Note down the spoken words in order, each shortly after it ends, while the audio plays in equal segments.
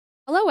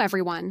Hello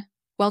everyone,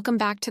 welcome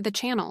back to the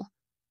channel.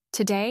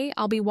 Today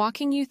I'll be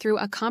walking you through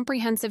a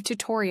comprehensive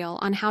tutorial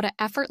on how to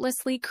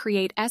effortlessly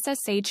create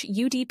SSH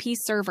UDP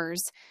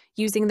servers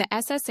using the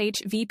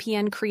SSH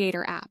VPN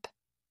Creator app.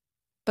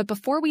 But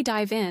before we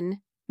dive in,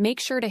 make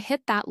sure to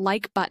hit that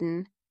like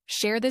button,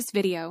 share this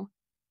video,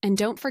 and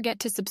don't forget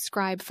to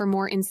subscribe for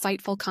more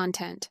insightful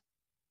content.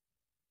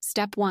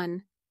 Step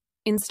 1.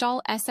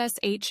 Install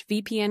SSH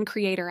VPN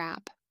Creator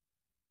app.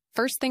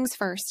 First things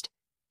first,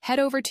 head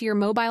over to your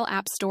mobile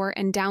app store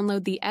and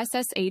download the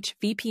SSH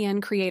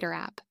VPN Creator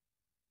app.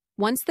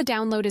 Once the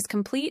download is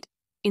complete,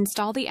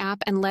 install the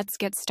app and let's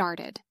get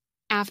started.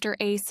 After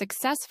a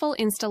successful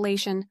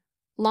installation,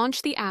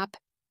 launch the app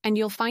and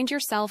you'll find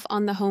yourself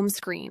on the home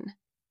screen.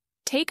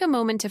 Take a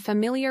moment to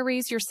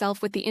familiarize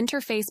yourself with the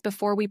interface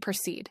before we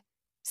proceed.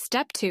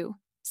 Step 2.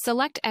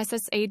 Select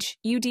SSH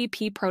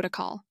UDP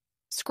protocol.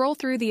 Scroll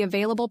through the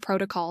available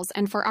protocols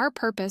and for our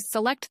purpose,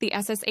 select the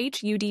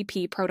SSH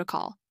UDP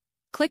protocol.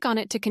 Click on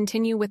it to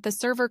continue with the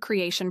server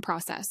creation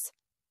process.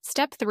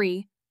 Step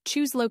 3.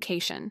 Choose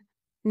location.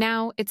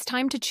 Now, it's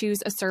time to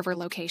choose a server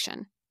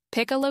location.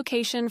 Pick a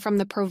location from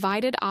the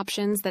provided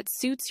options that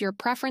suits your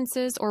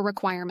preferences or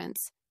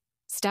requirements.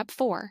 Step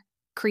 4.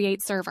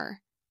 Create server.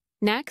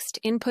 Next,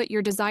 input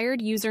your desired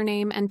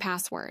username and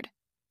password.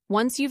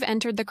 Once you've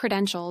entered the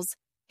credentials,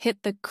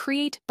 hit the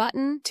Create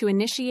button to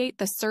initiate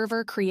the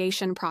server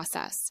creation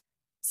process.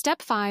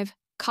 Step 5.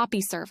 Copy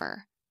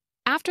server.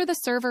 After the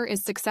server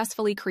is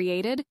successfully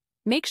created,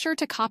 make sure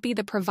to copy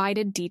the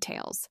provided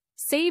details.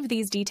 Save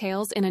these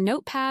details in a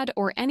notepad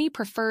or any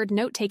preferred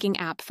note-taking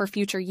app for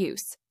future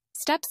use.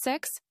 Step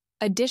 6.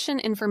 Addition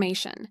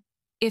information.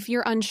 If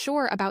you're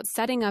unsure about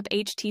setting up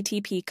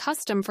HTTP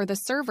custom for the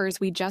servers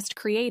we just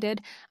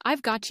created,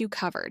 I've got you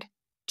covered.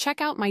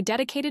 Check out my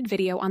dedicated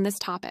video on this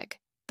topic.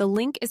 The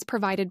link is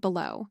provided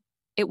below.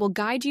 It will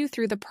guide you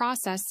through the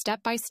process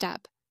step by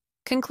step.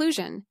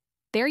 Conclusion.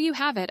 There you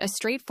have it, a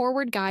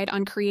straightforward guide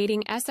on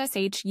creating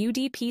SSH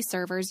UDP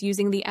servers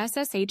using the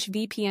SSH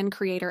VPN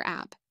Creator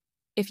app.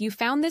 If you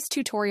found this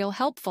tutorial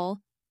helpful,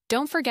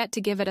 don't forget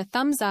to give it a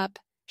thumbs up,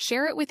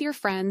 share it with your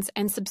friends,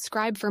 and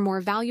subscribe for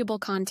more valuable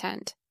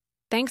content.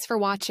 Thanks for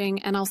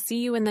watching, and I'll see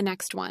you in the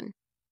next one.